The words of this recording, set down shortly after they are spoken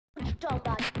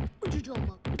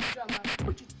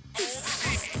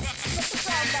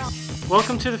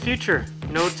Welcome to the future.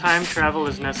 No time travel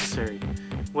is necessary.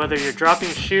 Whether you're dropping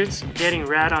shoots, getting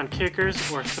rad on kickers,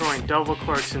 or throwing double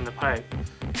corks in the pipe,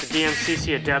 the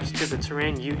DMCC adapts to the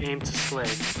terrain you aim to slay.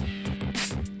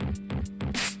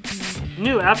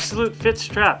 New Absolute Fit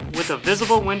strap with a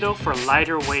visible window for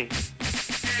lighter weight.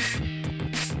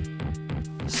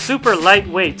 Super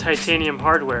lightweight titanium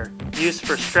hardware used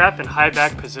for strap and high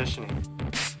back positioning.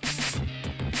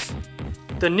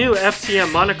 The new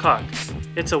FTM monocoque.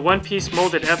 It's a one-piece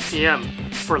molded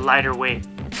FTM for lighter weight.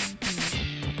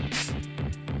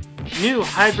 New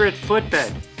hybrid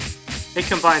footbed. It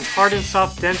combines hard and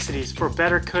soft densities for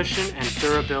better cushion and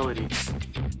durability.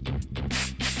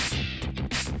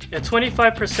 A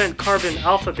 25% carbon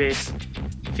alpha base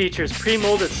features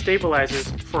pre-molded stabilizers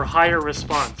for higher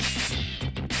response.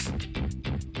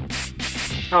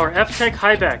 Our F-Tech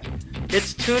Highback.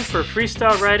 It's tuned for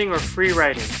freestyle riding or free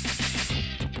riding.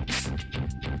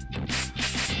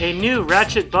 A new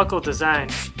ratchet buckle design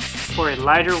for a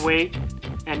lighter weight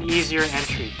and easier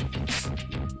entry.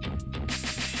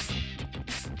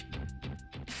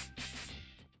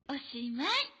 Oしま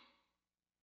い。